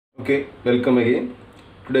Okay, welcome again.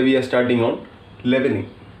 Today we are starting on leveling.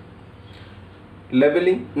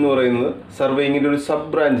 Leveling എന്ന് പറയുന്നത് സർവേയിങ്ങിൻ്റെ ഒരു sub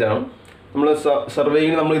ബ്രാഞ്ചാണ്. നമ്മൾ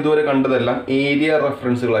സർവേയിങ് നമ്മൾ ഇതുവരെ കണ്ടതെല്ലാം ഏരിയ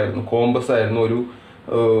റെഫറൻസുകളായിരുന്നു. കോമ്പസ് ആയിരുന്നു, ഒരു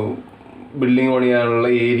ബിൽഡിംഗ് പണിയാനുള്ള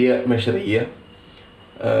ഏരിയ മെഷർ ചെയ്യുക,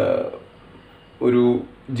 ഒരു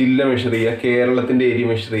ജില്ല മെഷർ ചെയ്യുക, കേരളത്തിൻ്റെ ഏരിയ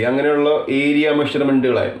മെഷർ ചെയ്യുക, അങ്ങനെയുള്ള area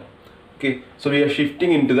മെഷർമെൻറ്റുകളായിരുന്നു. Okay, so we R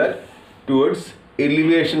shifting in to that towards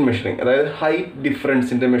elevation measuring, അതായത് ഹൈറ്റ്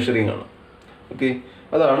ഡിഫറൻസിൻ്റെ മെഷറിങ് ആണ്. ഓക്കെ,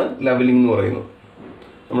 അതാണ് ലെവലിംഗ് എന്ന് പറയുന്നത്.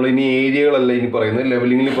 നമ്മൾ ഇനി ഏരിയകളല്ല ഇനി പറയുന്നത്,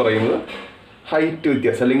 ലെവലിങ്ങിൽ പറയുന്നത് ഹൈറ്റ്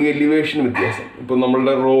വ്യത്യാസം അല്ലെങ്കിൽ എലിവേഷൻ വ്യത്യാസം. ഇപ്പോൾ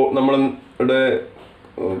നമ്മളുടെ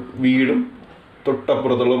വീടും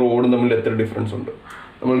തൊട്ടപ്പുറത്തുള്ള റോഡും തമ്മിൽ എത്ര ഡിഫറൻസ് ഉണ്ട്,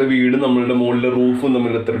 നമ്മളുടെ വീടും നമ്മളുടെ മുകളിലെ റൂഫും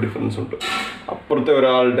തമ്മിൽ എത്ര ഡിഫറൻസ് ഉണ്ട്, അപ്പുറത്തെ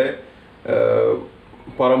ഒരാളുടെ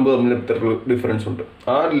പറമ്പ് തമ്മിൽ എത്ര ഡിഫറൻസ് ഉണ്ട്,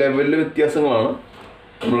 ആ ലെവലിലെ വ്യത്യാസങ്ങളാണ്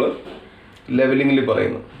നമ്മൾ ലെവലിംഗിൽ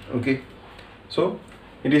പറയുന്നത്. Okay, so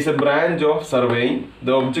it is a branch of surveying.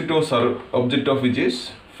 The object of which is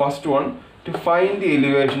first one, to find the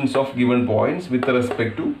elevations of given points with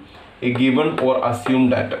respect to a given or assumed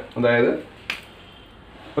data. അതായത്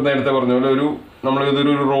ഇപ്പോൾ നേരത്തെ പറഞ്ഞ പോലെ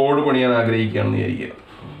നമ്മളിതൊരു road പണിയാൻ ആഗ്രഹിക്കുകയാണെന്ന് വിചാരിക്കുക.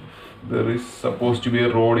 there is supposed to be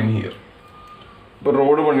a road in here. ഇപ്പോൾ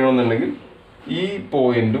road പണിയണമെന്നുണ്ടെങ്കിൽ ഈ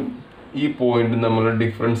പോയിന്റും തമ്മിലുള്ള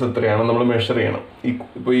ഡിഫറൻസ് എത്രയാണ് നമ്മൾ മെഷർ ചെയ്യണം.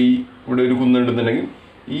 ഇപ്പോൾ ഇവിടെ ഒരു കുന്നുണ്ടെന്നുണ്ടെങ്കിൽ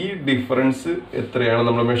ഈ ഡിഫറൻസ് എത്രയാണ്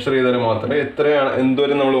നമ്മൾ മെഷർ ചെയ്താൽ മാത്രമേ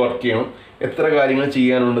എന്തോരം നമ്മൾ വർക്ക് ചെയ്യണം, എത്ര കാര്യങ്ങൾ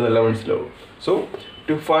ചെയ്യാനുണ്ടെന്നെല്ലാം മനസ്സിലാവും. So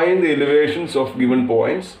to find the elevations of given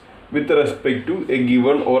points with respect to A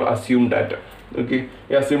given or assume data. Okay,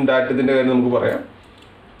 ഈ അസ്യൂം ഡാറ്റത്തിൻ്റെ കാര്യം നമുക്ക് പറയാം.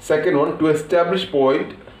 Second one, to establish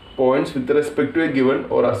points with respect to A given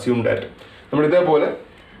or assume data. നമ്മൾ ഇതേപോലെ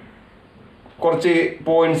കുറച്ച്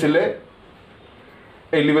പോയിന്റ്സിലെ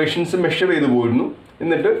elevations measure ചെയ്ത് പോയിരുന്നു.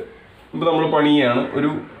 എന്നിട്ട് ഇപ്പോൾ നമ്മൾ പണിയാണ് ഒരു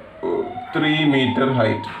 3 മീറ്റർ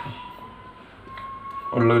ഹൈറ്റ്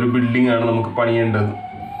ഉള്ള ഒരു ബിൽഡിംഗ് ആണ് നമുക്ക് പണിയേണ്ടത്.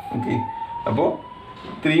 ഓക്കെ, അപ്പോൾ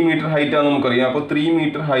 3 മീറ്റർ ഹൈറ്റാണ് നമുക്കറിയാം. അപ്പോൾ 3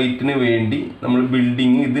 മീറ്റർ ഹൈറ്റിന് വേണ്ടി നമ്മൾ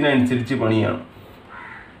ബിൽഡിങ് ഇതിനനുസരിച്ച് പണിയാണ്.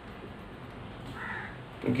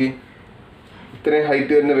 ഓക്കെ, ഇത്രയും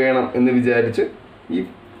ഹൈറ്റ് തന്നെ വേണം എന്ന് വിചാരിച്ച് ഈ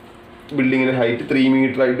ബിൽഡിങ്ങിൻ്റെ ഹൈറ്റ് 3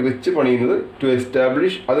 മീറ്റർ ആയിട്ട് വെച്ച് പണിയുന്നത് ടു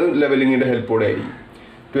എസ്റ്റാബ്ലിഷ്, അത് ലെവലിങ്ങിൻ്റെ ഹെൽപ്പോടെ ആയിരിക്കും.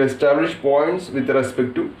 To establish points with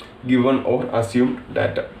respect to given or assumed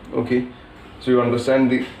data. Okay, so you understand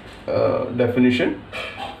the definition.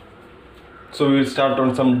 So we will start on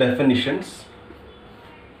some definitions.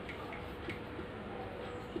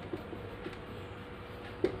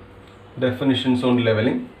 Definitions on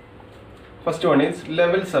leveling. First one is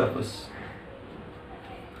level surface.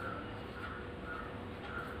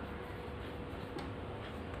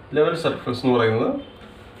 Level surface എന്ന് പറയുന്നത്,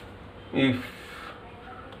 if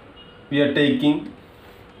we are taking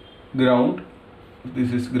ground, this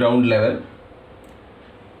is ground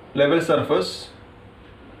level surface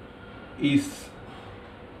is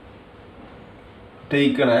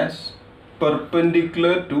taken as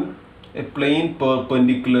perpendicular to a plane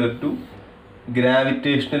perpendicular to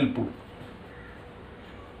gravitational pull.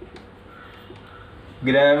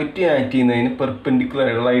 Gravity act ചെയ്യുന്നതിന് perpendicular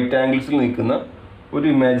ആയിട്ട് right ആംഗിൾസിൽ നിൽക്കുന്ന ഒരു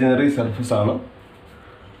imaginary surface ആണ്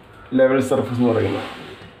level surface എന്ന് പറയുന്നത്.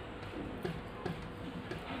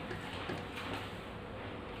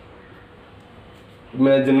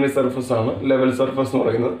 Imaginary surface ആണ് level surface എന്ന്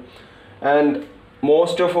പറയുന്നത്. And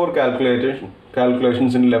most of our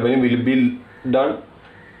calculations in levelling will be done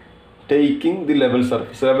taking the level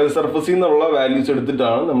surface. Level സർഫസിൽ നിന്നുള്ള വാല്യൂസ്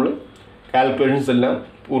എടുത്തിട്ടാണ് നമ്മൾ കാൽക്കുലേഷൻസ് എല്ലാം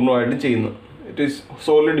പൂർണ്ണമായിട്ട് ചെയ്യുന്നത്. It is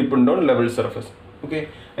solely depend on level surface. Okay,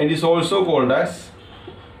 and is also called as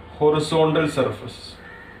horizontal surface.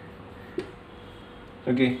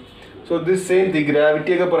 Okay, so this same the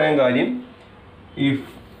gravity ഒക്കെ പറയാൻ കാര്യം, if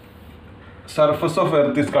surface of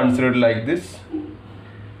earth is considered like this,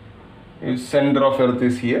 center of earth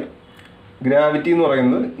is here, gravity എന്ന്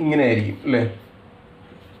പറയുന്നത് ഇങ്ങനെ ആയിരിക്കും അല്ലേ.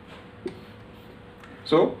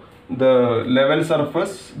 So the level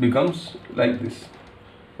surface becomes like this.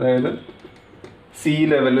 അതായത് see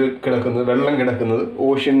level കിടക്കുന്നത്, വെള്ളം കിടക്കുന്നത്,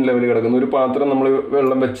 ഓഷ്യൻ ലെവൽ കിടക്കുന്ന ഒരു പാത്രം നമ്മൾ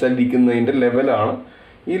വെള്ളം വെച്ചാലിരിക്കുന്നതിൻ്റെ ലെവലാണ്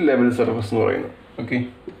ഈ ലെവൽ സർഫസ് എന്ന് പറയുന്നത്. Okay,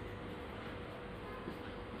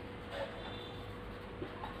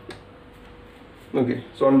 okay,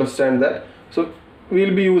 so understand that. So we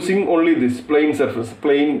will be using only this plane surface.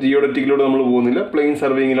 Plane geodeticയിലൂടെ നമ്മൾ പോകുന്നില്ല, പ്ലെയിൻ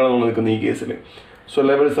സർവേയിങ്ങിലാണ് നമ്മൾ നിൽക്കുന്നത് ഈ കേസിൽ. So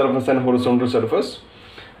level surface and horizontal surface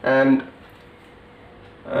and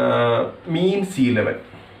mean see level.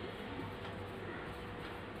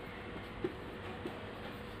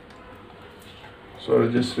 So I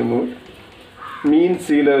will just remove. Mean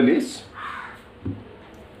sea level is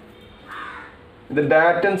the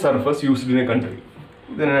datum surface used in a country.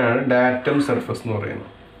 ഇതിനാണ് datum surface എന്ന് പറയുന്നത്.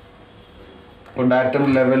 Datum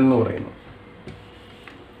level എന്ന് പറയുന്നു.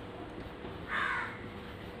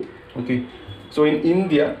 Okay, so in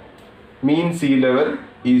India mean sea level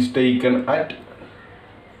is taken at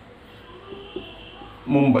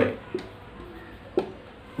Mumbai.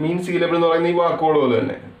 Mean see level എന്ന് പറയുന്ന ഈ വാക്കുകൾ പോലെ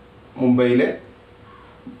തന്നെ മുംബൈയിലെ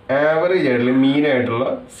ആവറേജ് ആയിട്ടുള്ള മീൻ ആയിട്ടുള്ള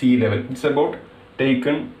see level it's about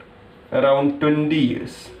taken around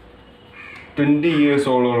 20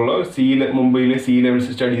 ഇയേഴ്സോളമുള്ള മുംബൈയിലെ സീ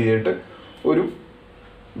ലെവൽസ് സ്റ്റഡി ചെയ്തിട്ട് ഒരു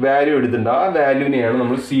വാല്യൂ എടുത്തിട്ടുണ്ട്. ആ വാല്യൂവിനെയാണ്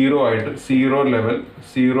നമ്മൾ ആയിട്ട് 0 ലെവൽ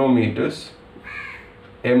 0 മീറ്റേഴ്സ്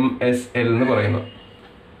MSL എന്ന് പറയുന്നത്.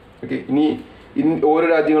 ഓക്കെ, ഇനി ഓരോ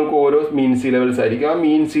രാജ്യങ്ങൾക്കും ഓരോ മീൻ സീ ലെവൽസ് ആയിരിക്കും. ആ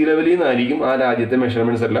മീൻ സീ ലെവലിൽ നിന്നായിരിക്കും ആ രാജ്യത്തെ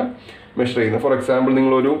മെഷർമെൻറ്റ്സ് എല്ലാം മെഷർ ചെയ്യുന്നത്. ഫോർ എക്സാമ്പിൾ,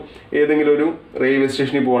 നിങ്ങളൊരു ഏതെങ്കിലും ഒരു റെയിൽവേ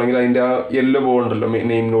സ്റ്റേഷനിൽ പോകണമെങ്കിൽ അതിൻ്റെ ആ യെല്ലോ ബോർഡ് ഉണ്ടല്ലോ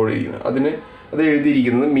നെയിം നോഡ് ചെയ്യുന്നത്, അത്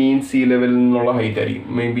എഴുതിയിരിക്കുന്നത് മീൻ സീ ലെവലിൽ നിന്നുള്ള ഹൈറ്റ് ആയിരിക്കും.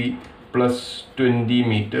 May be +20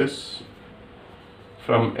 meters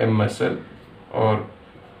from MSL or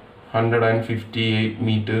 158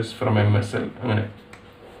 meters from MSL. അങ്ങനെ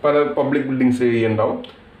പല പബ്ലിക് ബിൽഡിങ്സ് ഉണ്ടാവും.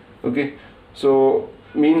 Okay, so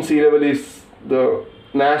mean see level is the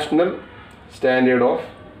national standard of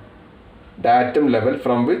datum level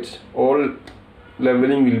from which all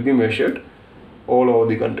leveling will be measured all over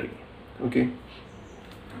the country. Okay,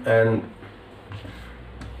 and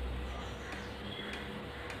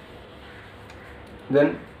then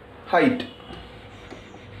height.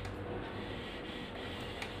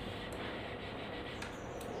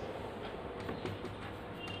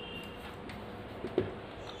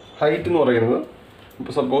 Height എന്ന് പറയുന്നത്,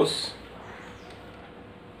 ഇപ്പോൾ suppose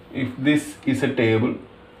if this is a table,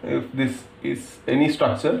 if this is any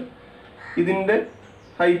structure, ഇതിൻ്റെ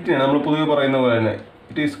ഹൈറ്റിനാണ് നമ്മൾ പൊതുവെ പറയുന്ന പോലെ തന്നെ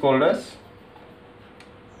it is called as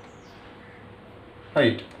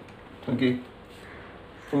height. Okay,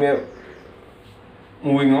 പിന്നെ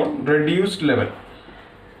moving on, reduced level.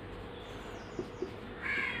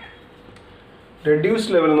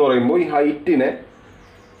 Reduced level എന്ന് പറയുമ്പോൾ ഈ ഹൈറ്റിനെ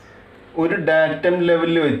ഒരു ഡാറ്റം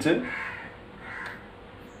ലെവലിൽ വെച്ച്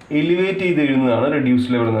എലിവേറ്റ് ചെയ്ത് എഴുതുന്നതാണ് റെഡ്യൂസ്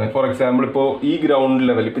ലെവൽ എന്ന് പറയുന്നത്. ഫോർ എക്സാമ്പിൾ, ഇപ്പോൾ ഈ ഗ്രൗണ്ട്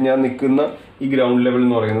ലെവൽ, ഇപ്പോൾ ഞാൻ നിൽക്കുന്ന ഈ ഗ്രൗണ്ട് ലെവൽ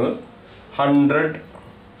എന്ന് പറയുന്നത് 100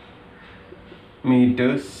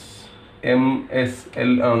 meters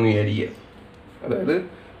MSL ആണെന്ന് വിചാരിക്കുക. അതായത്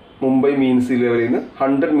മുംബൈ മീൻ സീ ലെവലിൽ നിന്ന്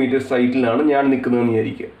 100 meters ഹൈറ്റിലാണ് ഞാൻ നിൽക്കുന്നതെന്ന്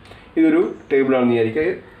വിചാരിക്കുക. ഇതൊരു ടേബിളാണെന്ന് വിചാരിക്കുക.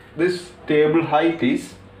 This table height is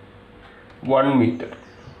 1 meter.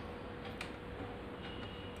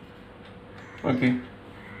 Okay,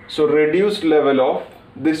 so reduced level of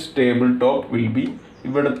this table top will be,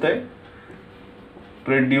 ഇവിടുത്തെ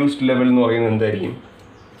റെഡ്യൂസ്ഡ് ലെവൽ എന്ന് പറയുന്നത് എന്തായിരിക്കും?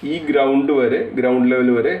 ഈ ഗ്രൗണ്ട് ലെവൽ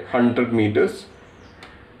വരെ 100 meters,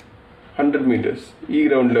 ഈ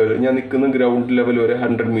ഗ്രൗണ്ട് ലെവൽ, ഞാൻ നിൽക്കുന്ന ഗ്രൗണ്ട് ലെവൽ വരെ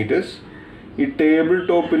 100 meters. ഈ ടേബിൾ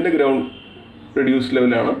ടോപ്പിൻ്റെ റെഡ്യൂസ്ഡ്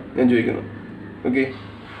ലെവലാണ് ഞാൻ ചോദിക്കുന്നത്. ഓക്കെ,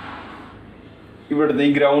 ഇവിടുത്തെ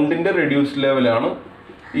ഈ ഗ്രൗണ്ടിൻ്റെ റെഡ്യൂസ്ഡ് ലെവലാണ്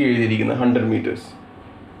ഈ എഴുതിയിരിക്കുന്നത് 100 meters.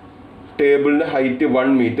 ടേബിളിൻ്റെ ഹൈറ്റ്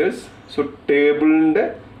 1 meters. സോ ടേബിളിൻ്റെ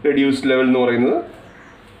റെഡ്യൂസ്ഡ് ലെവൽ എന്ന് പറയുന്നത്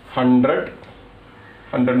 100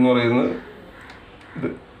 എന്ന് പറയുന്നത് ഇത്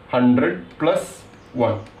 100 +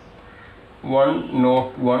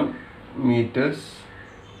 101 meters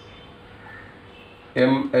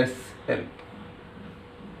MSL.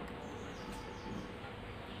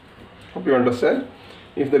 Hope you understand.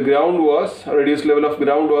 If the reduced level of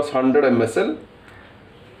ground was 100 MSL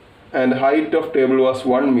and height of table was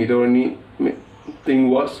 1 meter, anything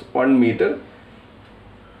was 1 meter,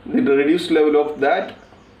 the reduced level of that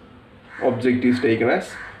object is taken as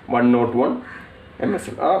 101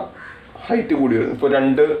 MSL. ആ height കൂടി വരും. ഇപ്പോൾ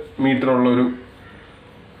 2 meter ഉള്ളൊരു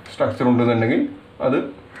structure ഉണ്ടെന്നുണ്ടെങ്കിൽ അത്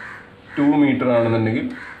 2 meter ആണെന്നുണ്ടെങ്കിൽ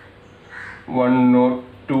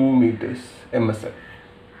 102 meters MSL.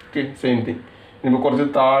 Okay, same thing. ഇനിയിപ്പോൾ കുറച്ച്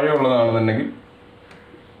താഴെ ഉള്ളതാണെന്നുണ്ടെങ്കിൽ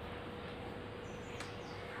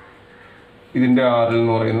ഇതിൻ്റെ RL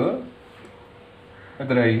എന്ന് പറയുന്നത്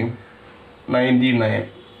എത്രയായിരിക്കും? 99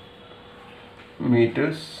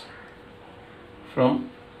 meters ഫ്രം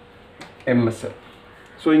MSL.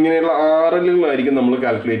 സോ ഇങ്ങനെയുള്ള RLകളായിരിക്കും നമ്മൾ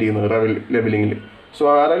കാൽക്കുലേറ്റ് ചെയ്യുന്നത് ലെവലിങ്ങിൽ. So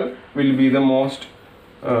RL will be the most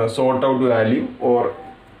sort out value or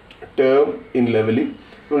term in levelling.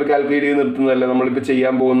 നമ്മൾ കാൽക്കുലേറ്റ് ചെയ്ത് നിർത്തുന്നതല്ല, നമ്മളിപ്പോൾ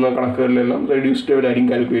ചെയ്യാൻ പോകുന്ന കണക്കുകളിലെല്ലാം റെഡ്യൂസ്ഡ് ലെവൽ ആയിരിക്കും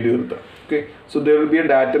കാൽക്കുലേറ്റ് ചെയ്ത് നിർത്തുക. Okay, so there will be A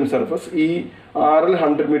datum surface. ഈ RL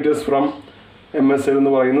 100 meters ഫ്രം MSL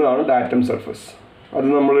എന്ന് പറയുന്നതാണ് ഡാറ്റം സർഫസ്. അത്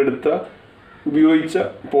നമ്മളെടുത്ത ഉപയോഗിച്ച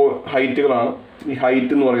ഹൈറ്റുകളാണ്. ഈ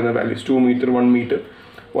ഹൈറ്റ് എന്ന് പറയുന്ന വാല്യൂസ് 2 meter, 1 meter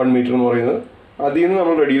എന്ന് പറയുന്നത് അതിൽ നിന്ന്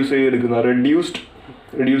നമ്മൾ റെഡ്യൂസ് ചെയ്തെടുക്കുന്ന റെഡ്യൂസ്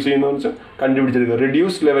ചെയ്യുന്നതെന്ന് വെച്ചാൽ കണ്ടുപിടിച്ചെടുക്കുക.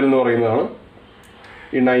 റെഡ്യൂസ്ഡ് ലെവൽ എന്ന് പറയുന്നതാണ്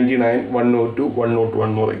ഈ 99, 102, 101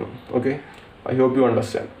 എന്ന് പറയുന്നത്. Okay, I hope you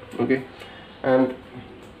understand. Okay, and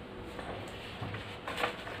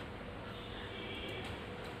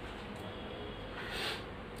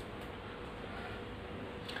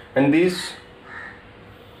and these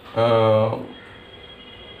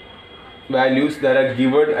values that are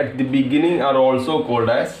given at the beginning are also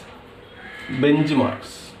called as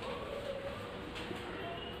benchmarks.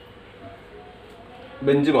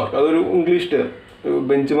 Benchmark, അതൊരു ഇംഗ്ലീഷ് ടേം.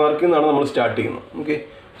 ബെഞ്ച് എന്നാണ് നമ്മൾ സ്റ്റാർട്ട് ചെയ്യുന്നത്. Okay,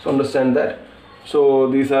 so understand that. So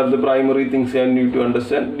these are the primary things you need to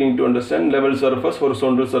understand. Level surface,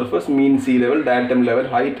 horizontal surface, mean sea level, datum level,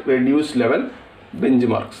 height, reduced level,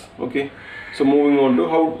 benchmarks. Okay, so moving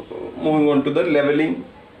on to the leveling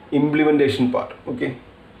implementation part. Okay,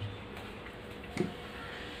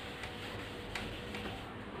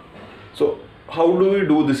 so how do we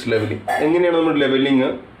do this leveling? എങ്ങനെയാണ് നമ്മൾ levelling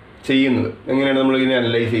ചെയ്യുന്നത്, എങ്ങനെയാണ് നമ്മൾ ഇതിനെ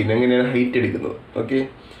analyse ചെയ്യുന്നത്, എങ്ങനെയാണ് height എടുക്കുന്നത്? Okay,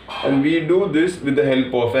 and we do this with the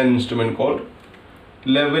help of an instrument called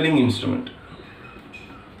leveling instrument.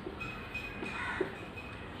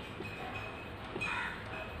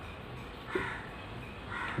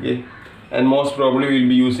 Okay, and most probably we will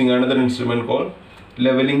be using another instrument called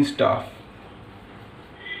leveling staff.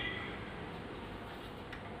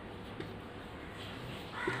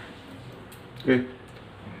 Okay,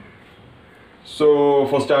 so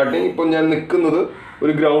for starting, ഇപ്പോൾ ഞാൻ നിൽക്കുന്നത്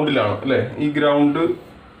ഒരു ഗ്രൗണ്ടിലാണ് അല്ലേ. ഈ ground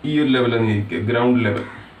ഈ ഒരു ലെവലാണ് ഇരിക്കുക, ground level.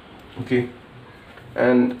 Okay,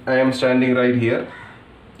 and I am standing right here.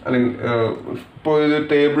 അല്ലെങ്കിൽ ഇപ്പോൾ ഇത്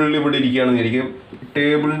ടേബിളിൽ ഇവിടെ ഇരിക്കുകയാണെന്ന് വിചാരിക്കും.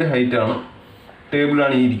 ടേബിളിൻ്റെ ഹൈറ്റാണ്,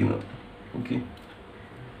 ടേബിളാണ് ഈ ഇരിക്കുന്നത്. Okay,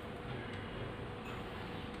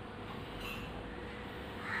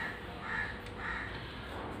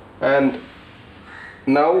 and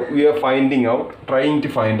now we are trying to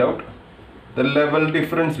find out the level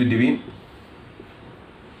difference between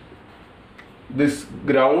this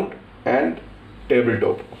ground and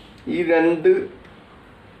tabletop. ഈ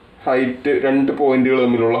രണ്ട് പോയിന്റുകൾ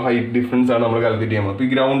തമ്മിലുള്ള ഹൈറ്റ് ഡിഫറൻസ് ആണ് നമ്മൾ കാൽക്കുലേറ്റ് ചെയ്യാൻ പോകുന്നത്. അപ്പോൾ ഈ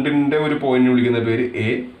ഗ്രൗണ്ടിൻ്റെ ഒരു പോയിന്റ് വിളിക്കുന്ന പേര് എ,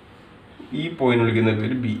 ഈ പോയിന്റ് വിളിക്കുന്ന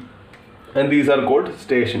പേര് B, and these are called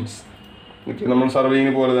stations. Okay, നമ്മൾ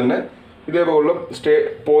സർവേയിങ് പോലെ തന്നെ ഇതേപോലുള്ള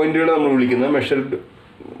പോയിന്റുകൾ നമ്മൾ വിളിക്കുന്നത്, മെഷർഡ്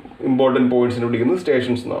ഇമ്പോർട്ടൻറ്റ് പോയിന്റ്സിനെ വിളിക്കുന്നത്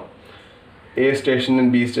സ്റ്റേഷൻസ് എന്നാണ്. A station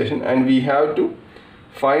and B station, and we have to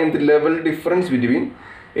find the level difference between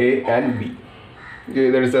A and B. Okay,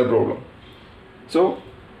 that is A problem. So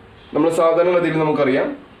നമ്മൾ സാധാരണഗതിയിൽ നമുക്കറിയാം,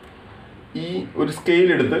 ഈ ഒരു സ്കെയിൽ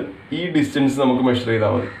എടുത്ത് ഈ ഡിസ്റ്റൻസ് നമുക്ക് മെഷർ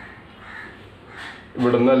ചെയ്താൽ മതി.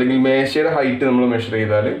 ഇവിടെ നിന്ന് അല്ലെങ്കിൽ മേശയുടെ ഹൈറ്റ് നമ്മൾ മെഷർ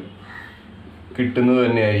ചെയ്താൽ കിട്ടുന്നത്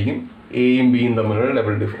തന്നെയായിരിക്കും എയും ബിയും തമ്മിലുള്ള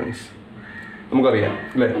ലെവൽ ഡിഫറൻസ്. നമുക്കറിയാം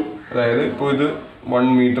അല്ലേ. അതായത് ഇപ്പോൾ ഇത് 1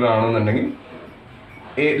 മീറ്റർ ആണെന്നുണ്ടെങ്കിൽ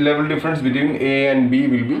level difference between A and B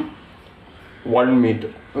will be 1 metre.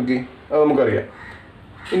 Okay, അത് നമുക്കറിയാം.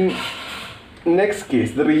 In next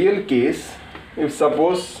case, the real case, if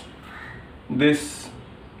suppose this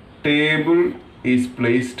table is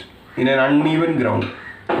placed in an uneven ground,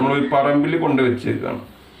 നമ്മൾ ഒരു പറമ്പിൽ കൊണ്ടുവച്ചേക്കാണ്,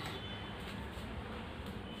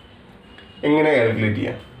 എങ്ങനെ കാൽക്കുലേറ്റ്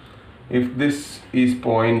ചെയ്യാം? if this is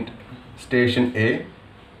point station A,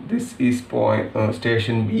 this is point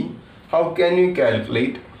station B, how can you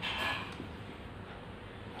calculate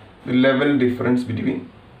the level difference between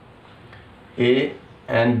A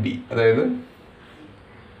and B? അതായത്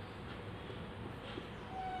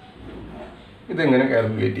ഇതെങ്ങനെ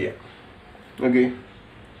calculate ചെയ്യാം? Okay,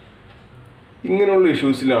 ഇങ്ങനെയുള്ള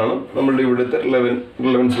ഇഷ്യൂസിലാണ് നമ്മളുടെ ഇവിടുത്തെ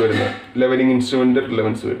റിലവൻസ് വരുന്നത്, ലെവലിംഗ് ഇൻസ്ട്രുമെൻ്റ്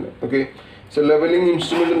റിലവൻസ് വരുന്നത്. ഓക്കെ, സോ ലെവലിംഗ്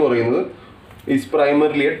ഇൻസ്ട്രുമെൻ്റ് എന്ന് പറയുന്നത് is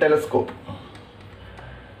primarily A telescope.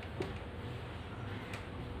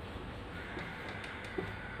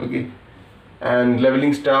 Okay, and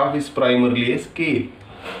levelling staff is primarily A scale.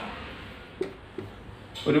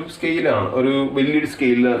 ഒരു സ്കെയിലാണ്, ഒരു വലിയൊരു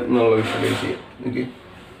സ്കെയിൽ എന്നുള്ള വിഷ്വലൈസ് ചെയ്യാം. ഓക്കെ,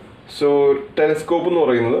 സോ ടെലസ്കോപ്പ് എന്ന്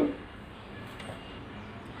പറയുന്നത്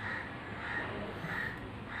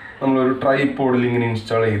നമ്മളൊരു ട്രൈപോഡിൽ ഇങ്ങനെ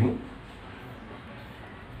ഇൻസ്റ്റാൾ ചെയ്യുന്നു.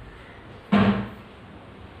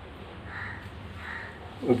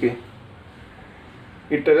 ഓക്കെ,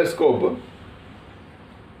 ഈ ടെലസ്കോപ്പ്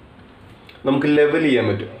നമുക്ക് ലെവൽ ചെയ്യാൻ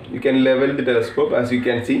പറ്റും. You can level the telescope, as you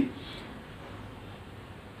can see.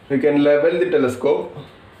 You can level the telescope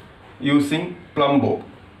using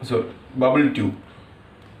bubble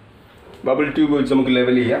tube വെച്ച് നമുക്ക്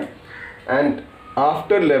ലെവൽ ചെയ്യാം. And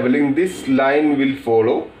after levelling this line will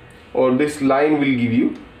follow, or this line will give you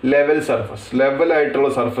level surface. ലെവലായിട്ടുള്ള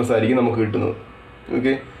surface ആയിരിക്കും നമുക്ക് കിട്ടുന്നത്.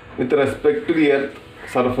 Okay, with respect to the earth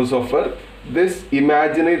surface of earth, this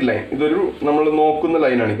imaginary line, ഇതൊരു നമ്മൾ നോക്കുന്ന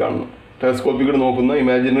ലൈനാണ് ഈ കാണുന്നത്, ടെലസ്കോപ്പിൽ നോക്കുന്ന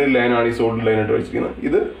ഇമാജിനറി ലൈനാണ് ഈ സോൾഡ് ലൈനായിട്ട് വെച്ചിരിക്കുന്നത്.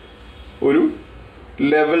 ഇത് ഒരു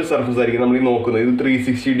ലെവൽ സർഫസ് ആയിരിക്കും നമ്മൾ ഈ നോക്കുന്നത്. ഇത്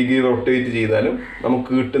 360 ഡിഗ്രി റൊട്ടേറ്റ് ചെയ്താലും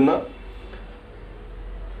നമുക്ക് കിട്ടുന്ന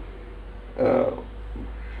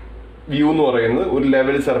വ്യൂ എന്ന് പറയുന്നത് ഒരു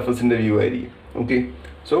ലെവൽ സർഫസിൻ്റെ വ്യൂ ആയിരിക്കും. Okay,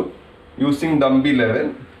 so using dumpy level,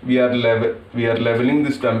 we are leveling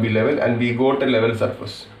this dumbbell level and we got a level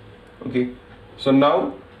surface. Okay, so now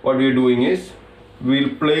what we are doing is we'll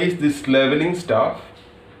place this leveling staff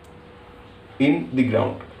in the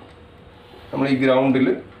ground. നമ്മൾ ഈ ഗ്രൗണ്ടിൽ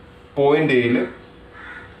point എയിൽ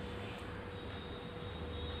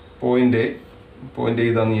point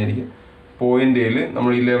ഇതാന്ന് വിചാരിക്കുക. Point എയിൽ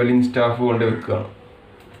നമ്മൾ ഈ levelling staff കൊണ്ട് വെക്കുകയാണ്.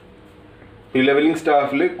 ഈ ലെവലിംഗ്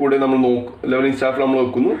സ്റ്റാഫിൽ കൂടെ നമ്മൾ ലെവലിംഗ് സ്റ്റാഫിൽ നമ്മൾ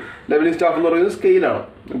വെക്കുന്നു. ലെവലിംഗ് സ്റ്റാഫ് എന്ന് പറയുന്നത് സ്കെയിലാണ്.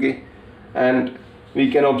 Okay, and we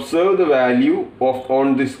can observe the value of on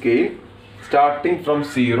the scale starting from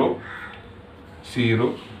 0,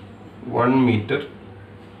 1 meter,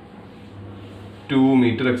 2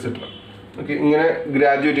 meter, etc. Okay, ഇങ്ങനെ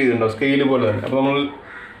ഗ്രാജുവേറ്റ് ചെയ്തിട്ടുണ്ടാവും സ്കെയിൽ പോലെ തന്നെ. അപ്പോൾ നമ്മൾ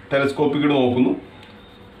ടെലസ്കോപ്പിൽ കൂടെ നോക്കുന്നു,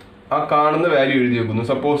 ആ കാണുന്ന വാല്യൂ എഴുതി വെക്കുന്നു.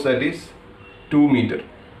 Suppose that is 2 meter.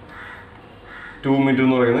 2 meter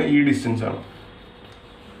എന്ന് പറയുന്നത് ഈ ഡിസ്റ്റൻസ് ആണ്.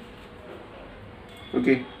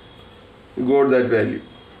 Okay, you got that value.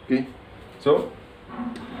 Okay, so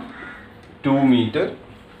 2 meter,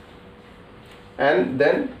 and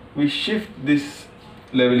then we shift this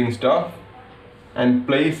leveling staff and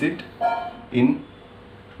place it in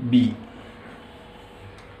B.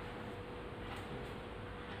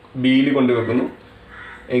 B യിൽ കൊണ്ടുവെക്കുന്നു.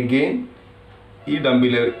 again ഈ ഡംബി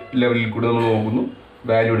ലെവലിൽ കൂടെ നമ്മൾ നോക്കുന്നു,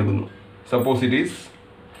 വാല്യൂ എടുക്കുന്നു. Suppose it is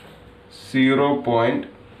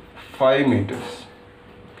 0.5 meters.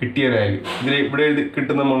 കിട്ടിയ വാല്യൂ ഇവിടെ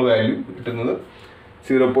കിട്ടുന്ന നമ്മൾ വാല്യൂ കിട്ടുന്നത്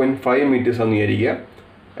 0.5 meters എന്ന് വിചാരിക്കുക.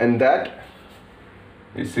 and that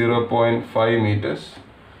is 0.5 meters.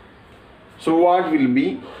 so what will be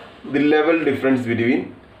the level difference between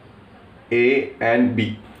A and B?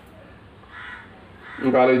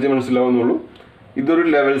 നമുക്ക് ആലോചിച്ച് മനസ്സിലാവുന്നുള്ളൂ. ഇതൊരു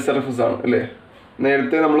ലെവൽ സർഫസ് ആണ് അല്ലേ.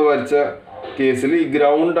 നേരത്തെ നമ്മൾ വരച്ച കേസിൽ ഈ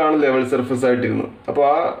ഗ്രൗണ്ടാണ് ലെവൽ സർഫസ് ആയിട്ടിരുന്നത്. അപ്പോൾ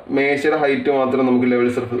ആ മേശയുടെ ഹൈറ്റ് മാത്രം നമുക്ക് level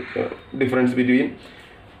surface difference between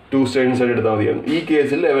 2 stations ആയിട്ട് എടുത്താൽ മതിയായിരുന്നു. ഈ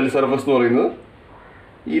കേസിൽ ലെവൽ സർഫസ് എന്ന് പറയുന്നത്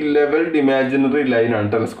ഈ ലെവൽഡ് ഇമാജിനറി ലൈനാണ്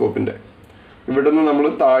ടെലസ്കോപ്പിൻ്റെ. ഇവിടെ നിന്ന് നമ്മൾ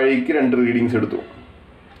താഴേക്ക് 2 റീഡിങ്സ് എടുത്തു.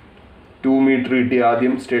 2 meter കിട്ടി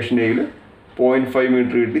ആദ്യം സ്റ്റേഷൻ എയിൽ, 0.5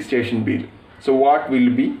 meter കിട്ടി സ്റ്റേഷൻ ബിയിൽ. So what will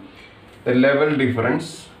be the level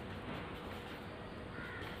difference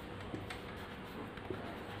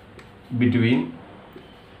between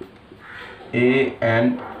A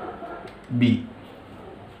and B?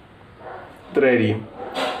 ഇത്രയായിരിക്കും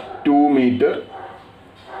 2 meter.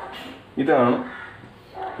 ഇതാണ്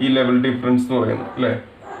ഈ ലെവൽ ഡിഫറൻസ് എന്ന് പറയുന്നത് അല്ലേ.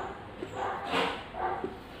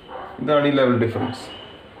 ഇതാണ് ഈ ലെവൽ ഡിഫറൻസ്.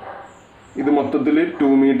 ഇത് മൊത്തത്തിൽ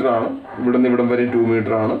 2 meter ആണ്. ഇവിടെ നിന്ന് ഇവിടം വരെ 2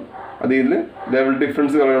 meter ആണ്. അത് ഇതിൽ ലെവൽ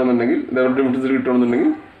ഡിഫറൻസ് കളയണമെന്നുണ്ടെങ്കിൽ, ലെവൽ ഡിഫറൻസ്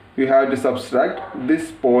കിട്ടണമെന്നുണ്ടെങ്കിൽ you have to subtract this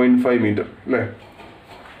 0.5 meter അല്ലേ.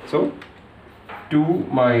 So 2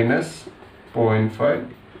 minus 0.5,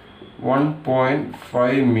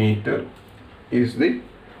 1.5 meter is the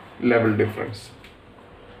level difference.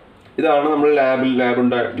 ഇതാണ് നമ്മൾ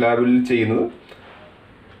ലാബിൽ ചെയ്യുന്നത്.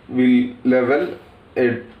 Will level A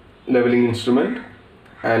leveling instrument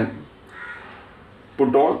and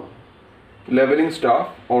put on leveling staff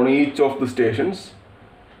on each of the stations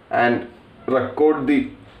and record the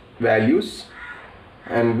values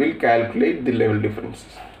and will calculate the level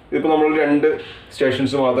differences. ഇപ്പോൾ നമ്മൾ 2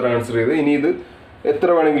 stations മാത്രം answer ചെയ്ത്, ഇനി ഇത് എത്ര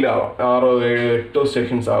വേണമെങ്കിലും ആവാം, 6, 7, 8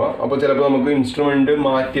 സ്റ്റേഷൻസ് ആവാം. അപ്പോൾ ചിലപ്പോൾ നമുക്ക് ഇൻസ്ട്രുമെൻറ്റ്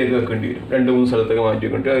മാറ്റിയൊക്കെ വെക്കേണ്ടി വരും, 2-3 സ്ഥലത്തൊക്കെ മാറ്റി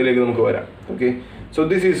വെക്കേണ്ടി വരും. അതിലേക്ക് നമുക്ക് വരാം. Okay, so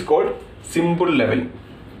this is called simple levelling.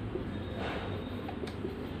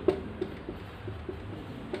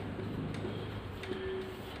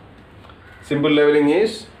 Simple leveling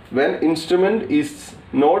is when instrument is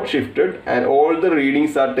not shifted and all the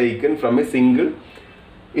readings are taken from a single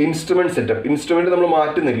instrument setup. Instrument നമ്മൾ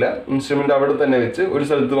മാറ്റുന്നില്ല, ഇൻസ്ട്രുമെൻ്റ് അവിടെ തന്നെ വെച്ച് ഒരു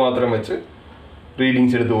സ്ഥലത്ത് മാത്രം വെച്ച്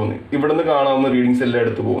റീഡിങ്സ് എടുത്ത് പോകുന്നു. ഇവിടെ നിന്ന് കാണാവുന്ന റീഡിങ്സ് എല്ലാം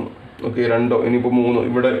എടുത്ത് പോകുന്നു. ഓക്കെ, 2 ഇനിയിപ്പോൾ 3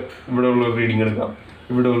 ഇവിടെ ഉള്ള റീഡിങ് എടുക്കാം,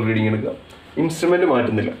 ഇവിടെ ഉള്ള റീഡിങ് എടുക്കാം. ഇൻസ്ട്രുമെൻറ്റ്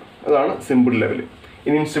മാറ്റുന്നില്ല, അതാണ് സിമ്പിൾ ലെവൽ.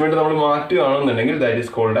 ഇനി ഇൻസ്ട്രുമെൻറ്റ് നമ്മൾ മാറ്റുകയാണെന്നുണ്ടെങ്കിൽ that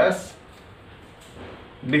is called as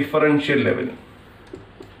differential levelling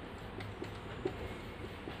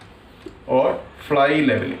or fly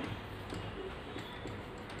leveling.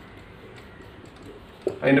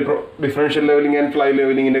 അതിൻ്റെ ഡിഫറൻഷ്യൽ ലെവലിംഗ് ആൻഡ് ഫ്ലൈ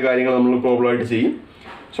ലെവലിങ്ങിൻ്റെ കാര്യങ്ങൾ നമ്മൾ പ്രോബ്ലം ആയിട്ട് ചെയ്യും.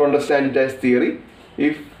 So understand it as theory.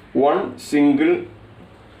 If one single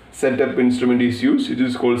setup instrument is use, it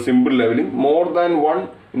is called simple levelling. More than one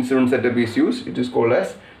instrument setup is use, it is called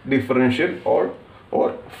as differential or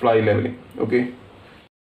fly leveling. Okay.